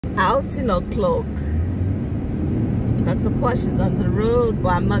Outing o'clock. Dr. Posh is on the road,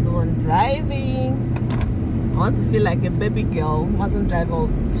 but I'm not the one driving. I want to feel like a baby girl who mustn't drive all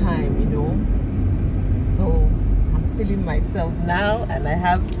the time, you know. So I'm feeling myself now, and I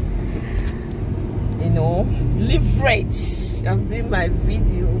have, you know, leverage of doing my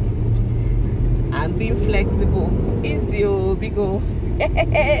video and being flexible. Easy, big o.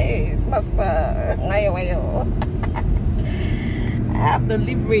 Hey, smaspa. I have the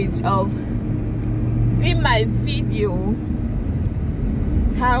leverage of doing my video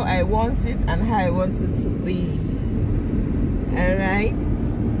how I want it and how I want it to be. Alright,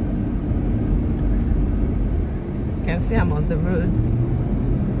 you can see I'm on the road.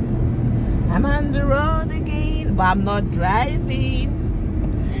 I'm on the road again, but I'm not driving.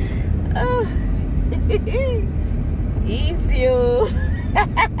 Oh. Easy.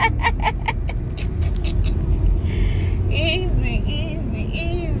 Easy, easy,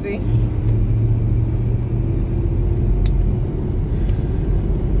 easy.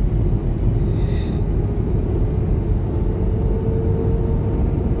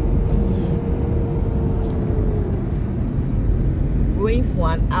 Going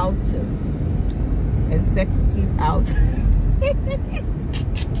for an outing, executive outing.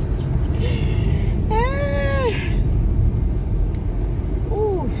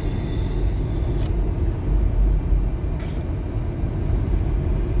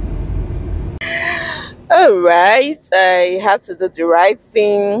 All right, I had to do the right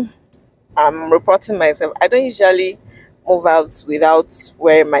thing. I'm reporting myself. I don't usually move out without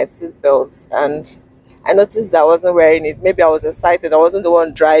wearing my seatbelt, and I noticed that I wasn't wearing it. Maybe I was excited. I wasn't the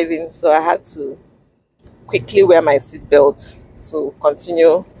one driving, so I had to quickly wear my seatbelt to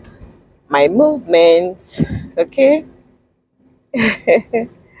continue my movement. Okay.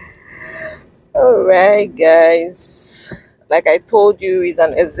 All right, guys. Like I told you, it's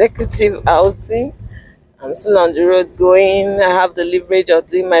an executive outing. I'm still on the road going. I have the leverage of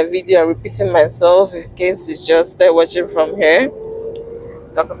doing my video and repeating myself in case it's just there watching from here.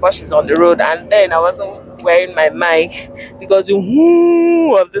 Dr. Posh is on the road, and then I wasn't wearing my mic because the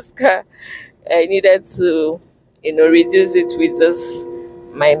whoo of this car. I needed to, you know, reduce it with this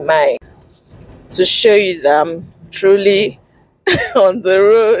my mic to show you that I'm truly on the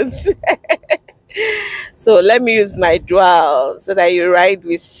road. So let me use my dual so that you ride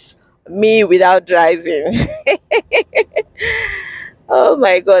with me without driving. Oh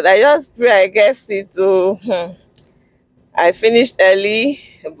my god, I just pray I guess it too. I finished early,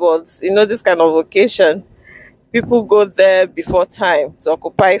 but you know, this kind of occasion, people go there before time to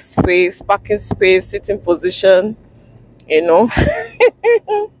occupy space, parking space, sitting position, you know.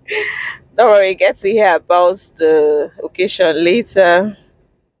 Don't worry, get to hear about the occasion later.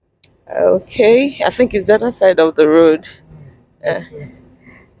 Okay, I think it's the other side of the road.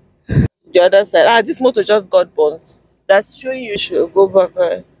 The other side. Ah, this motor just got burnt. That's showing you should go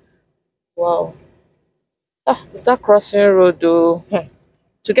back. Wow. Ah, to start crossing road though.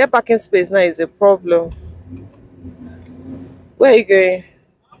 To get parking space now is a problem. Where are you going?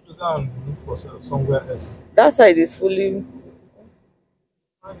 I have to go and look for somewhere else. That side is fully.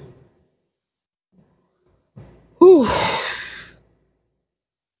 Whew.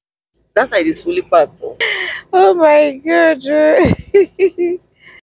 That side is fully packed. Oh my god.